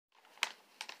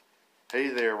Hey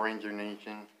there, Ranger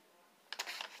Nation.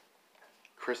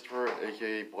 Christopher,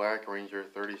 a.k.a. Black Ranger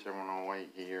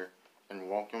 3708 here, and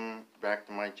welcome back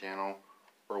to my channel,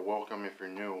 or welcome if you're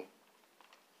new.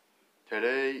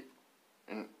 Today,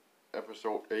 in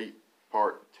episode 8,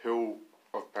 part 2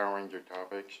 of Power Ranger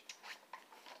topics,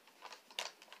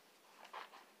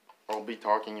 I'll be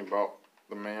talking about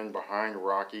the man behind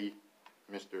Rocky,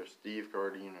 Mr. Steve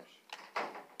Cardenas.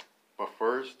 But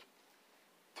first,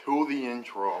 to the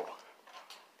intro.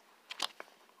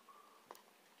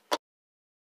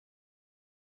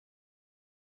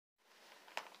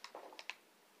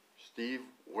 Steve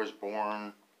was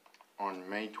born on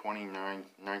May 29,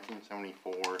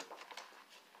 1974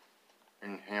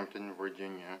 in Hampton,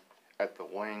 Virginia at the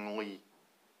Langley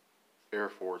Air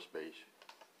Force Base.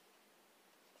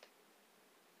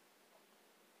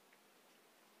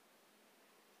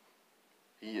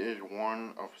 He is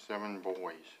one of 7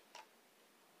 boys.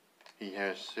 He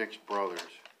has 6 brothers.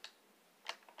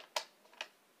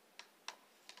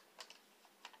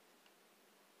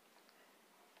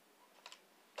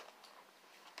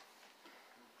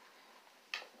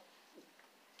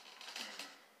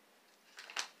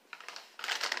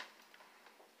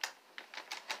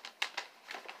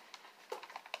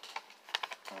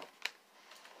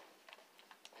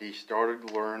 He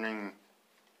started learning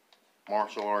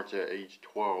martial arts at age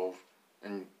 12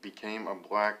 and became a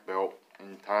black belt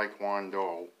in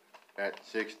Taekwondo at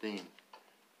 16.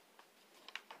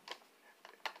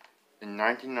 In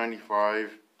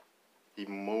 1995, he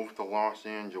moved to Los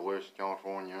Angeles,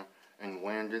 California, and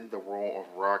landed the role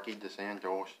of Rocky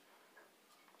DeSantos,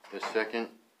 the 2nd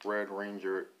Red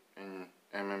Ranger in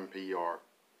MMPR,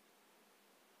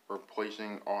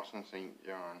 replacing Austin St.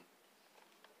 John,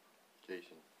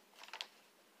 Jason,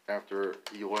 after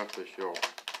he left the show.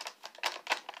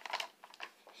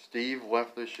 Steve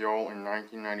left the show in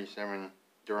 1997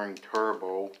 during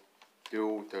Turbo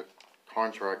due to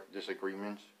contract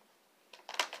disagreements.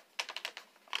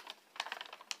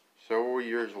 Several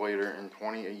years later, in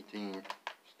 2018,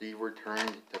 Steve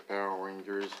returned to Power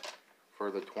Rangers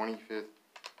for the 25th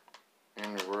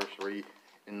anniversary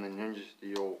in the Ninja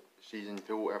Steel Season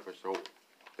 2 episode,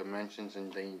 Dimensions in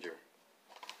Danger.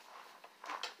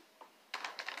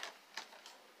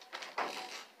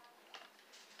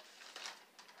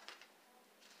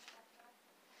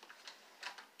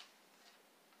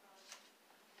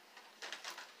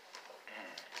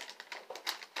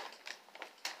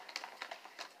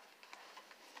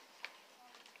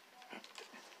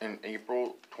 In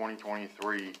April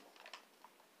 2023,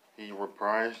 he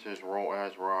reprised his role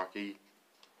as Rocky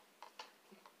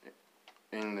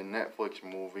in the Netflix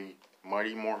movie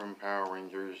Mighty Morphin Power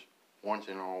Rangers Once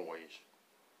and Always.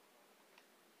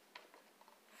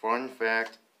 Fun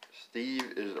fact,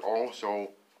 Steve is also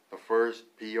the first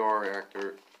PR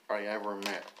actor I ever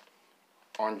met.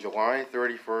 On July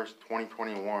 31st,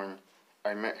 2021,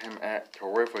 I met him at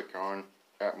Terrificon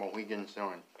at Mohegan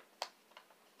Sun.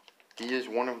 He is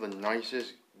one of the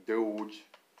nicest dudes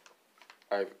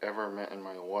I've ever met in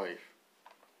my life.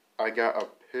 I got a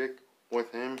pic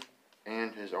with him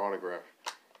and his autograph.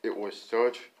 It was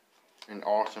such an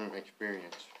awesome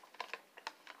experience.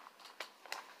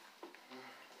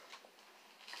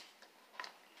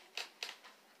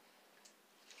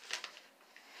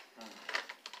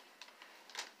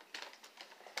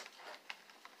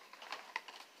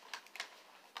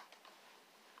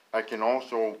 I can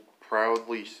also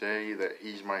proudly say that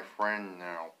he's my friend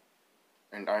now,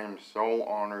 and I am so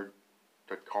honored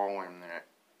to call him that.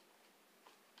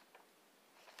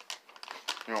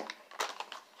 You know,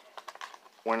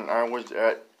 when I was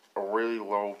at a really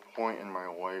low point in my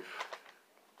life,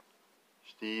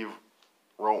 Steve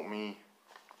wrote me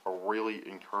a really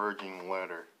encouraging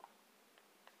letter,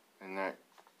 and that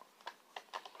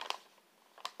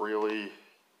really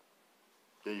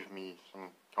gave me some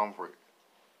comfort.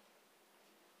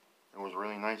 It was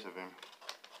really nice of him.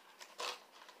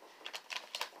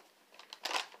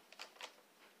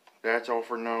 That's all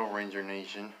for now, Ranger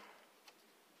Nation.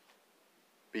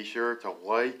 Be sure to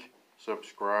like,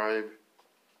 subscribe,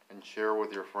 and share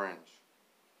with your friends.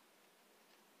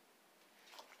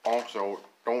 Also,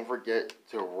 don't forget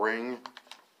to ring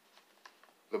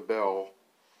the bell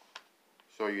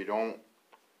so you don't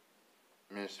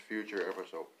miss future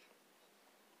episodes.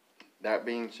 That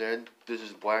being said, this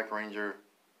is Black Ranger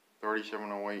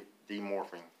 3708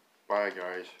 demorphing. Bye,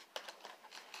 guys.